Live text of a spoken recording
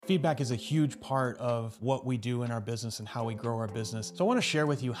Feedback is a huge part of what we do in our business and how we grow our business. So I want to share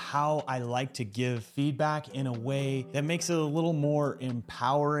with you how I like to give feedback in a way that makes it a little more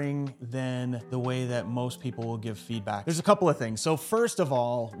empowering than the way that most people will give feedback. There's a couple of things. So first of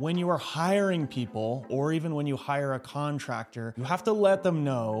all, when you are hiring people, or even when you hire a contractor, you have to let them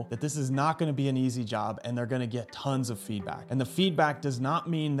know that this is not going to be an easy job and they're going to get tons of feedback. And the feedback does not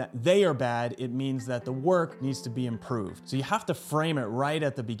mean that they are bad. It means that the work needs to be improved. So you have to frame it right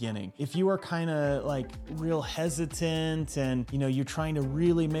at the beginning. If you are kind of like real hesitant and you're trying to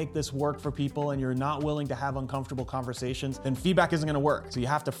really make this work for people and you're not willing to have uncomfortable conversations, then feedback isn't going to work. So you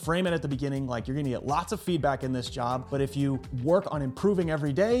have to frame it at the beginning like you're going to get lots of feedback in this job, but if you work on improving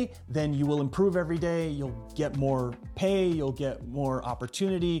every day, then you will improve every day. You'll get more pay, you'll get more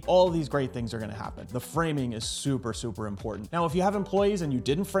opportunity. All of these great things are going to happen. The framing is super, super important. Now, if you have employees and you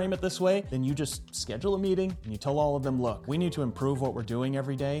didn't frame it this way, then you just schedule a meeting and you tell all of them, look, we need to improve what we're doing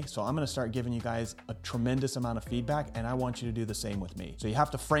every day. So I'm going to start giving you guys a tremendous amount of feedback and I want you to do the same with me. So you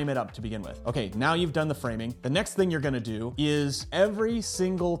have to frame it up to begin with. Okay, now you've done the framing. The next thing you're going to do is every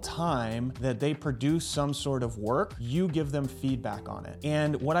single time that they produce some sort of work, you give them feedback on it.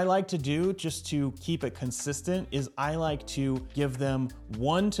 And what I like to do just to keep it consistent is I like to give them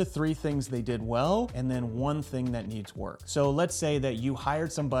 1 to 3 things they did well and then 1 thing that needs work. So let's say that you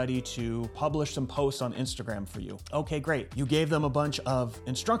hired somebody to publish some posts on Instagram for you. Okay, great. You gave them a bunch of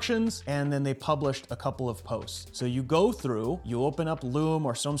instructions and then they published a couple of posts. So you go through, you open up Loom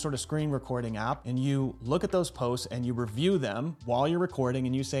or some sort of screen recording app and you look at those posts and you review them while you're recording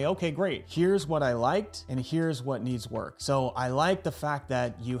and you say, okay, great. Here's what I liked and here's what needs work. So I like the fact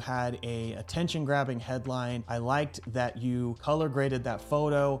that you had a attention-grabbing headline. I liked that you color graded that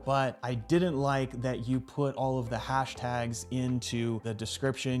photo, but I didn't like that you put all of the hashtags into the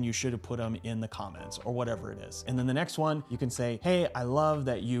description. You should have put them in the comments or whatever it is. And then the next one, you can say, hey, I love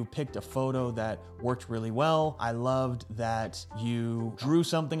that you picked a photo that worked really well. I loved that you drew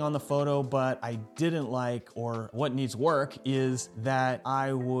something on the photo, but I didn't like, or what needs work is that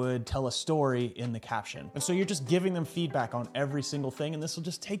I would tell a story in the caption. And so you're just giving them feedback on every single thing. And this will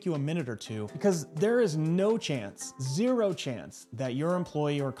just take you a minute or two because there is no chance, 0 chance that your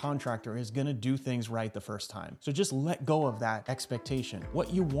employee or contractor is going to do things right the first time. So just let go of that expectation.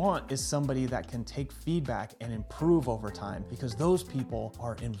 What you want is somebody that can take feedback and improve over time because those people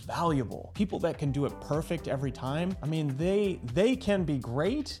are invaluable. People that can do it perfect every time, I mean, they can be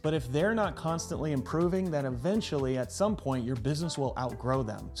great, but if they're not constantly improving, then eventually at some point your business will outgrow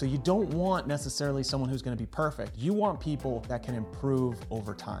them. So you don't want necessarily someone who's going to be perfect. You want people that can improve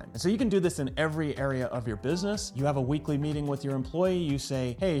over time. And so you can do this in every area of your business. You have a weekly meeting with your employee. You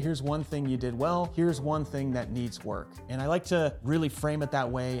say, hey, here's 1 thing you did well. Here's 1 thing that needs work. And I like to really frame it that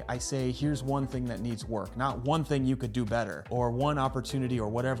way. I say, here's 1 thing that needs work, not 1 thing you could do better or 1 opportunity or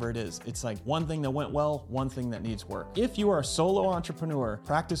whatever it is. It's like 1 thing that went well, 1 thing that needs work. If you are a solo entrepreneur,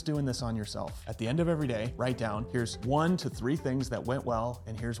 practice doing this on yourself. At the end of every day, write down, here's 1 to 3 things that went well,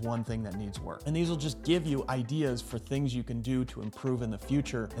 and here's 1 thing that needs work. And these will just give you ideas for things you can do to improve in the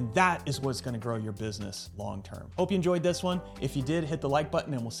future. And that is what's going to grow your business long term. Hope you enjoyed this one. If you did, hit the like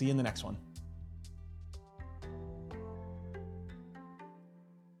button and we'll see you in the next one.